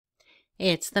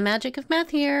It's the magic of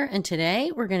math here, and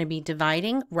today we're going to be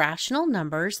dividing rational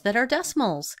numbers that are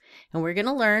decimals. And we're going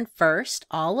to learn first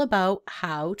all about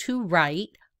how to write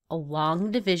a long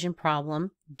division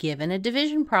problem given a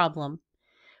division problem.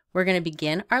 We're going to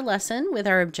begin our lesson with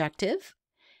our objective.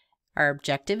 Our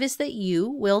objective is that you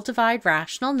will divide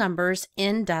rational numbers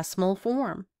in decimal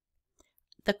form.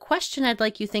 The question I'd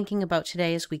like you thinking about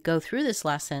today as we go through this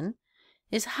lesson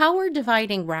is how we're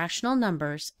dividing rational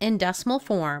numbers in decimal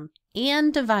form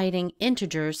and dividing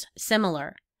integers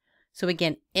similar. So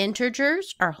again,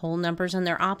 integers are whole numbers and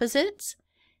their opposites,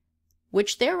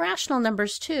 which they're rational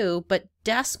numbers too, but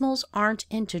decimals aren't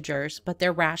integers, but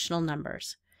they're rational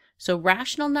numbers. So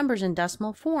rational numbers in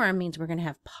decimal form means we're going to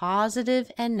have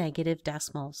positive and negative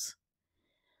decimals.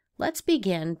 Let's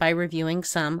begin by reviewing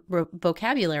some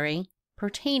vocabulary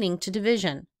pertaining to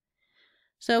division.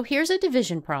 So here's a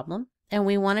division problem, and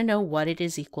we want to know what it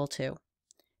is equal to.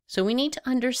 So we need to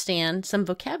understand some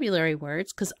vocabulary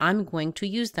words because I'm going to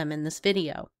use them in this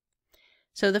video.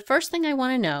 So the first thing I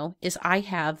want to know is I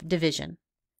have division.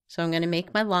 So I'm going to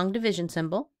make my long division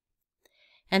symbol.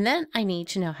 And then I need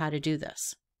to know how to do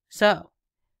this. So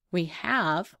we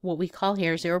have what we call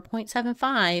here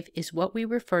 0.75 is what we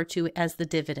refer to as the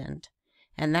dividend.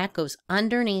 And that goes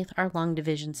underneath our long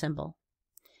division symbol.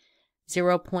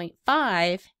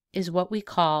 0.5 is what we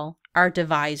call our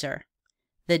divisor.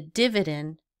 The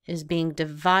dividend is being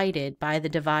divided by the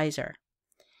divisor.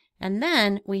 And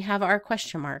then we have our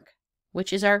question mark,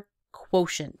 which is our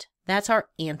quotient. That's our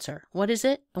answer. What is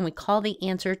it? And we call the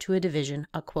answer to a division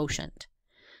a quotient.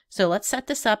 So let's set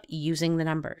this up using the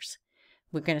numbers.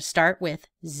 We're going to start with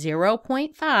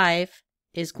 0.5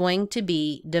 is going to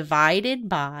be divided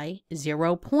by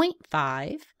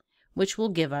 0.5, which will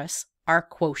give us our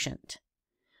quotient.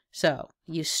 So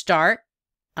you start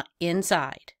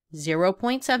inside.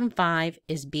 0.75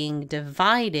 is being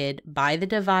divided by the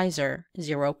divisor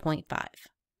 0.5.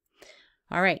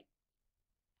 All right.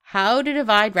 How to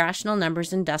divide rational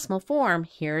numbers in decimal form?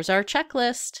 Here's our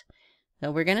checklist.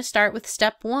 So we're going to start with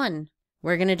step 1.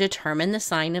 We're going to determine the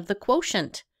sign of the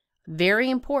quotient. Very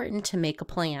important to make a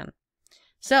plan.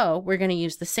 So we're going to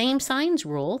use the same signs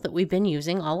rule that we've been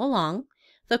using all along.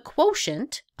 The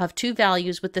quotient of two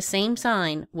values with the same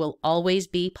sign will always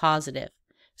be positive.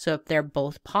 So if they're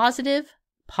both positive,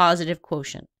 positive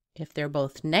quotient. If they're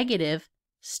both negative,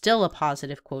 still a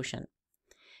positive quotient.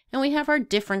 And we have our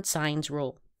different signs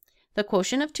rule. The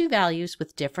quotient of two values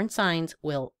with different signs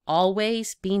will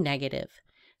always be negative.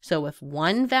 So if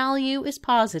one value is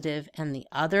positive and the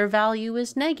other value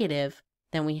is negative,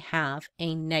 then we have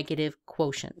a negative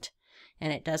quotient.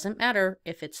 And it doesn't matter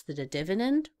if it's the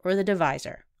dividend or the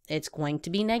divisor. It's going to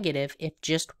be negative if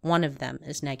just one of them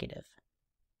is negative.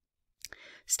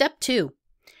 Step 2,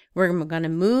 we're going to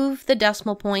move the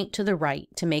decimal point to the right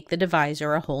to make the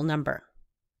divisor a whole number.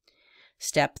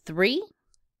 Step 3,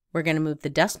 we're going to move the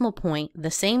decimal point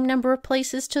the same number of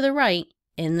places to the right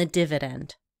in the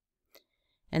dividend.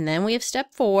 And then we have step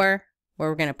 4, where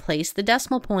we're going to place the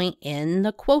decimal point in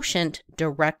the quotient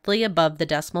directly above the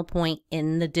decimal point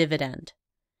in the dividend.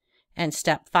 And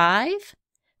step 5,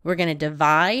 we're going to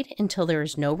divide until there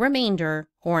is no remainder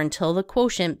or until the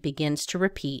quotient begins to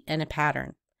repeat in a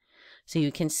pattern. So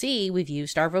you can see we've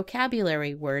used our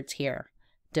vocabulary words here.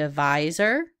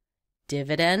 Divisor,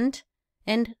 dividend,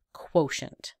 and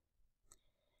quotient.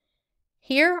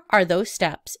 Here are those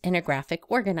steps in a graphic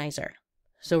organizer.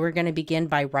 So we're going to begin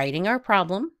by writing our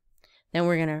problem. Then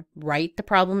we're going to write the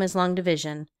problem as long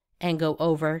division and go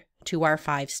over to our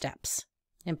 5 steps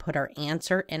and put our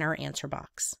answer in our answer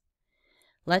box.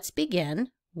 Let's begin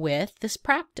with this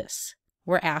practice.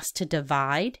 We're asked to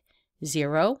divide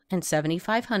 0 and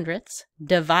 75/100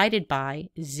 divided by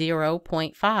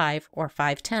 0.5 or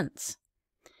 5/10.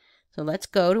 So let's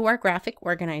go to our graphic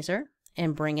organizer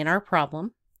and bring in our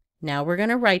problem. Now we're going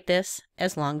to write this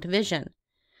as long division.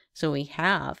 So we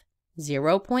have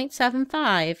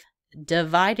 0.75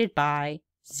 divided by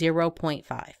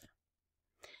 0.5.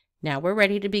 Now we're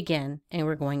ready to begin, and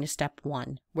we're going to step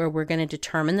 1, where we're going to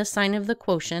determine the sign of the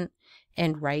quotient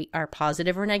and write our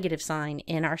positive or negative sign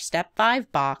in our step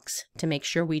 5 box to make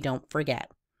sure we don't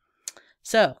forget.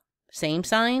 So, same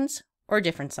signs or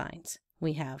different signs?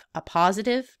 We have a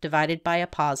positive divided by a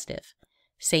positive.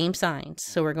 Same signs.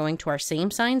 So we're going to our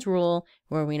same signs rule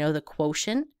where we know the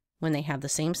quotient, when they have the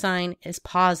same sign, is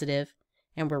positive,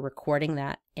 and we're recording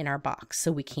that in our box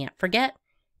so we can't forget,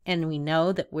 and we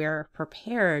know that we're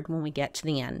prepared when we get to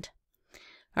the end.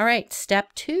 All right,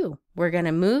 step 2, we're going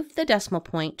to move the decimal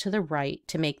point to the right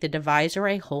to make the divisor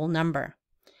a whole number.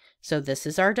 So this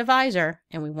is our divisor,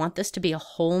 and we want this to be a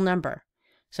whole number.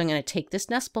 So I'm going to take this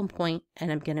decimal point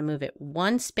and I'm going to move it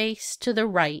one space to the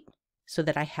right so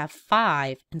that I have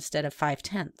 5 instead of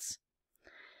 5/10.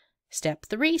 Step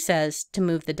 3 says to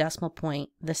move the decimal point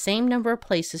the same number of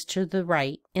places to the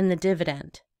right in the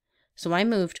dividend. So I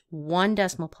moved one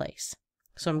decimal place.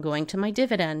 So I'm going to my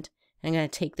dividend, and I'm going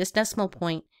to take this decimal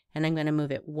point and I'm going to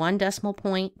move it one decimal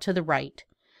point to the right.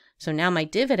 So now my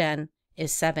dividend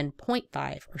is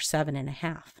 7.5 or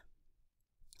 7.5.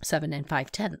 7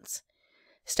 5/10.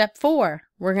 Step 4,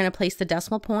 we're going to place the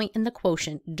decimal point in the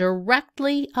quotient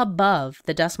directly above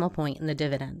the decimal point in the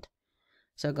dividend.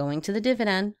 So going to the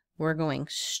dividend, we're going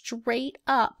straight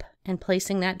up and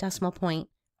placing that decimal point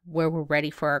where we're ready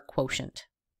for our quotient.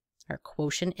 Our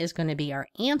quotient is going to be our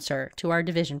answer to our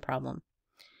division problem.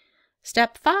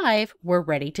 Step 5, we're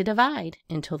ready to divide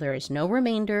until there is no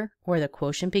remainder or the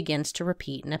quotient begins to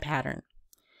repeat in a pattern.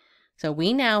 So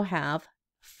we now have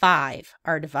 5.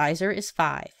 Our divisor is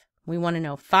 5. We want to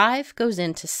know 5 goes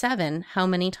into 7 how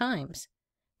many times?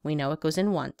 We know it goes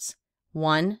in once.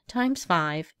 1 times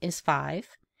 5 is 5.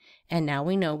 And now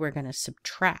we know we're going to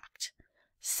subtract.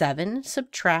 7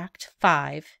 subtract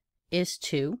 5 is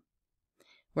 2.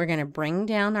 We're going to bring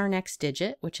down our next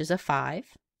digit, which is a 5.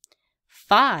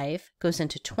 5 goes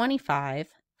into 25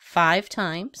 5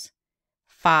 times.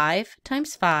 5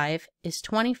 times 5 is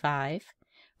 25.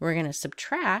 We're going to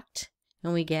subtract,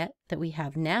 and we get that we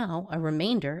have now a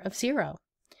remainder of 0.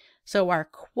 So our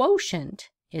quotient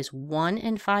is 1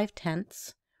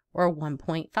 5/10, or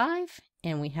 1.5,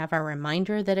 and we have our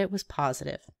reminder that it was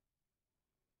positive.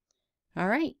 All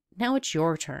right, now it's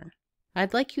your turn.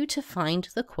 I'd like you to find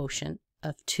the quotient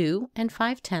of 2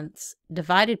 5/10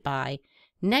 divided by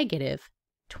negative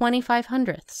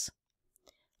 25/100.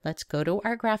 Let's go to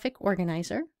our graphic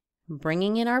organizer,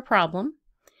 bringing in our problem,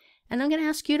 and I'm going to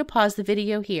ask you to pause the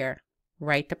video here,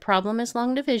 write the problem as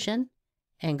long division,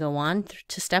 and go on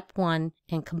to step 1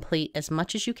 and complete as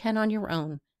much as you can on your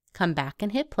own. Come back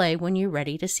and hit play when you're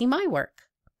ready to see my work.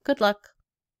 Good luck.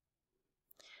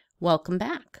 Welcome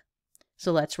back.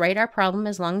 So let's write our problem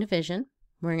as long division.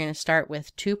 We're going to start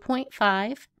with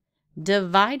 2.5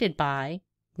 divided by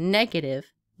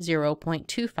negative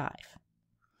 0.25.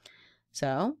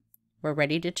 So we're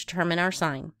ready to determine our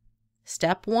sign.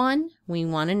 Step 1, we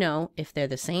want to know if they're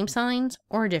the same signs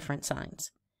or different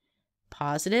signs.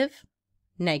 Positive,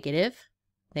 negative,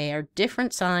 they are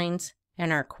different signs,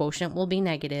 and our quotient will be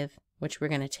negative, which we're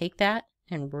going to take that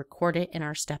and record it in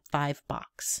our step 5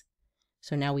 box.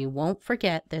 So now we won't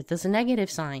forget that there's a negative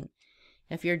sign.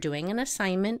 If you're doing an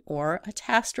assignment or a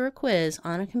test or a quiz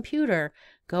on a computer,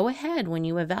 go ahead when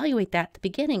you evaluate that at the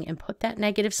beginning and put that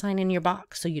negative sign in your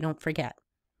box so you don't forget.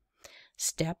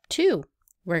 Step 2,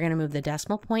 we're going to move the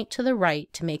decimal point to the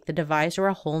right to make the divisor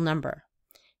a whole number.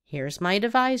 Here's my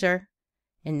divisor,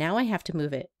 and now I have to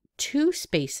move it 2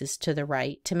 spaces to the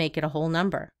right to make it a whole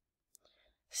number.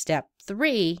 Step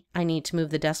 3, I need to move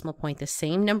the decimal point the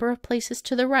same number of places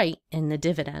to the right in the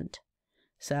dividend.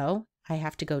 So I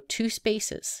have to go 2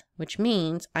 spaces, which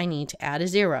means I need to add a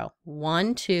 0,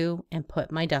 1, 2, and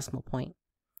put my decimal point.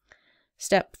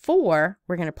 Step 4,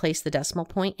 we're going to place the decimal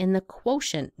point in the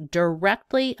quotient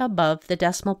directly above the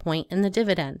decimal point in the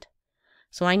dividend.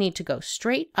 So I need to go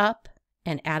straight up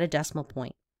and add a decimal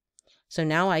point. So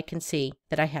now I can see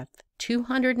that I have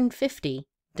 250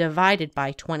 divided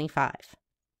by 25.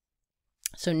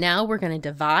 So now we're going to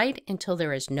divide until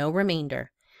there is no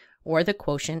remainder, or the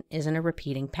quotient is in a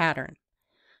repeating pattern.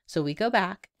 So we go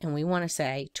back and we want to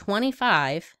say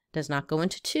 25 does not go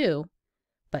into 2,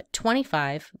 but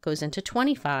 25 goes into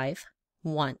 25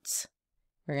 once.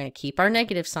 We're going to keep our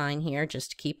negative sign here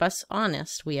just to keep us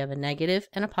honest. We have a negative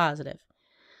and a positive.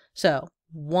 So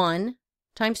 1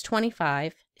 times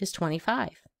 25 is 25.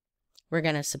 We're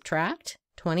going to subtract.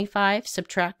 25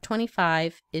 subtract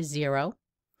 25 is 0.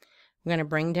 We're going to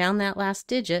bring down that last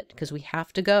digit because we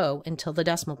have to go until the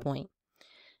decimal point.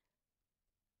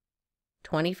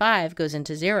 25 goes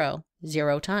into 0,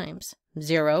 0 times.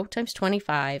 0 times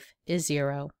 25 is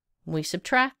 0. We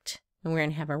subtract, and we're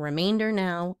going to have a remainder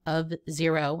now of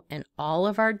 0, and all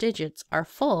of our digits are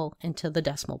full until the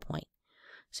decimal point.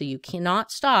 So you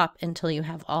cannot stop until you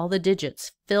have all the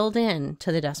digits filled in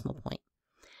to the decimal point.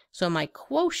 So my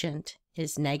quotient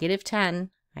is negative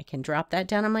 10. I can drop that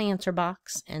down in my answer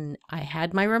box, and I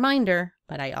had my reminder,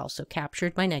 but I also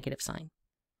captured my negative sign.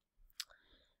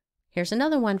 Here's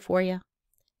another one for you.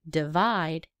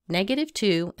 Divide negative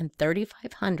 2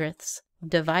 35/100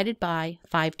 divided by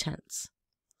 5/10.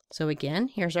 So again,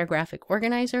 here's our graphic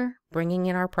organizer, bringing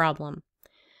in our problem.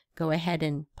 Go ahead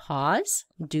and pause,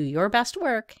 do your best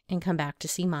work, and come back to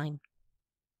see mine.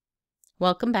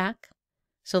 Welcome back.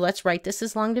 So let's write this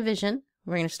as long division.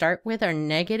 we're going to start with our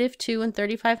negative 2 and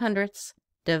 35 hundredths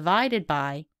divided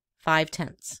by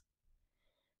 5/10.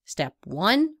 Step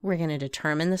 1, we're going to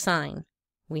determine the sign.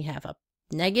 We have a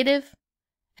negative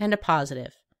and a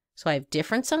positive. So I have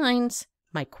different signs.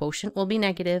 My quotient will be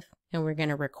negative, and we're going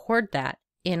to record that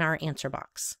in our answer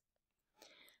box.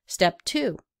 Step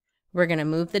 2, we're going to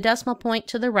move the decimal point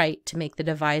to the right to make the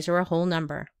divisor a whole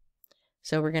number.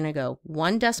 So we're going to go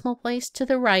 1 decimal place to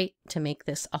the right to make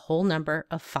this a whole number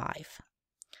of 5.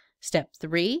 Step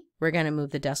 3, we're going to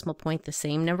move the decimal point the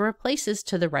same number of places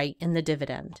to the right in the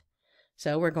dividend.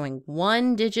 So we're going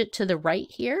 1 digit to the right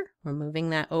here. We're moving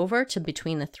that over to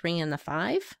between the 3 and the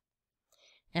 5.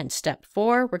 And step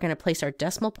 4, we're going to place our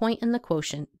decimal point in the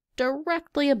quotient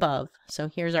directly above. So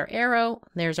here's our arrow,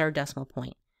 there's our decimal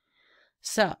point.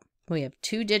 So we have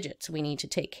 2 digits we need to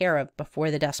take care of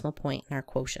before the decimal point in our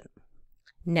quotient.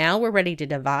 Now we're ready to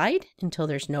divide until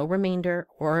there's no remainder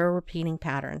or a repeating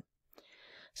pattern.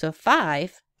 So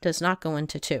 5 does not go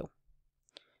into 2.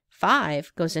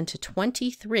 5 goes into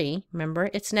 23. Remember,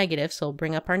 it's negative, so we'll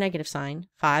bring up our negative sign.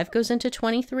 5 goes into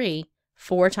 23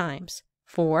 4 times.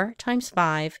 4 times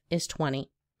 5 is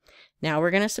 20. Now we're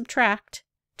going to subtract.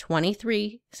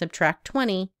 23 subtract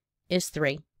 20 is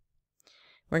 3.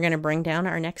 We're going to bring down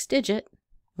our next digit.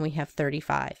 We have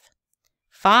 35.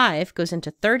 5 goes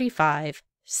into 35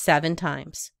 7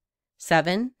 times.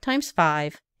 7 times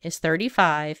 5 is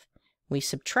 35. We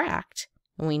subtract,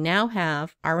 and we now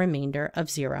have our remainder of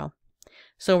 0.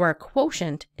 So our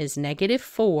quotient is negative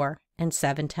 4 and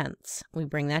 7/10. We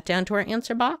bring that down to our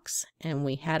answer box, and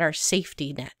we had our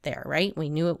safety net there, right? We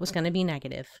knew it was going to be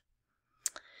negative.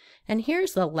 And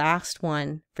here's the last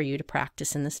one for you to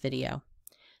practice in this video.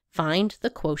 Find the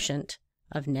quotient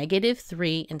of negative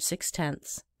 3 and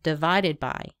 6/10 divided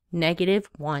by negative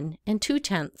 1 and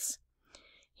 2/10.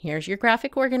 Here's your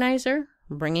graphic organizer,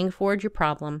 bringing forward your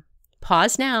problem.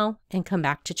 Pause now and come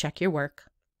back to check your work.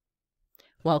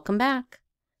 Welcome back.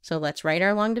 So let's write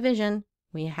our long division.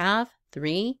 We have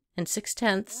 3 and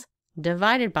 6/10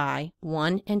 divided by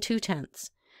 1 and 2/10.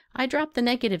 I dropped the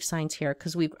negative signs here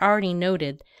because we've already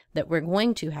noted that we're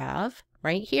going to have,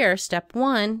 right here, step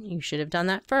 1, you should have done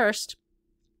that first.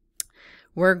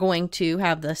 We're going to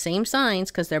have the same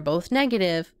signs because they're both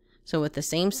negative. So with the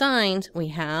same signs, we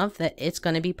have that it's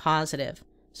going to be positive.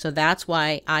 So that's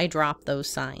why I dropped those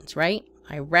signs, right?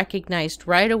 I recognized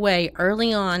right away,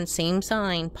 early on, same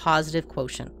sign, positive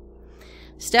quotient.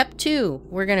 Step 2,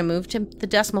 we're going to move to the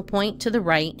decimal point to the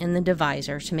right in the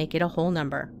divisor to make it a whole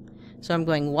number. So I'm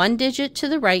going 1 digit to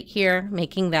the right here,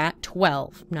 making that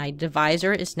 12. My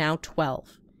divisor is now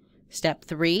 12. Step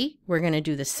 3, we're going to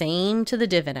do the same to the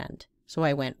dividend. So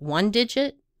I went 1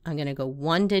 digit, I'm going to go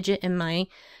 1 digit in my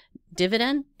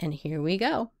dividend, and here we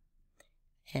go.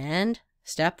 And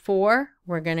step 4,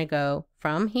 we're going to go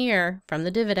from here, from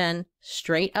the dividend,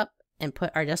 straight up and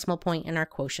put our decimal point in our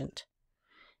quotient.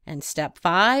 And step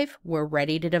 5, we're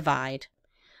ready to divide.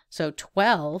 So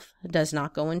 12 does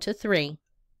not go into 3.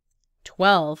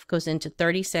 12 goes into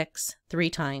 36 3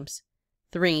 times.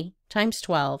 3 times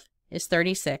 12 is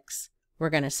 36.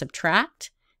 We're going to subtract,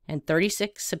 and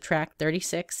 36 subtract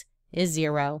 36 is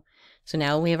 0. So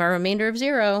now we have our remainder of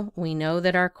 0. We know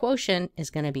that our quotient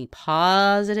is going to be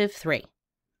positive 3.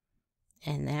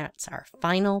 And that's our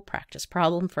final practice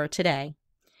problem for today.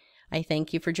 I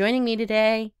thank you for joining me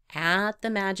today at the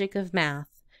Magic of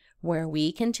Math, where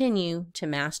we continue to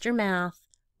master math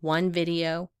one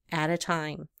video at a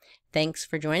time. Thanks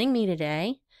for joining me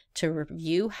today to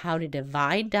review how to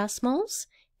divide decimals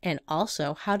and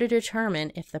also how to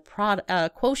determine if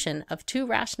the quotient of 2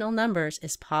 rational numbers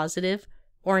is positive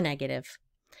or negative.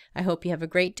 I hope you have a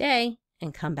great day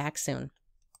and come back soon.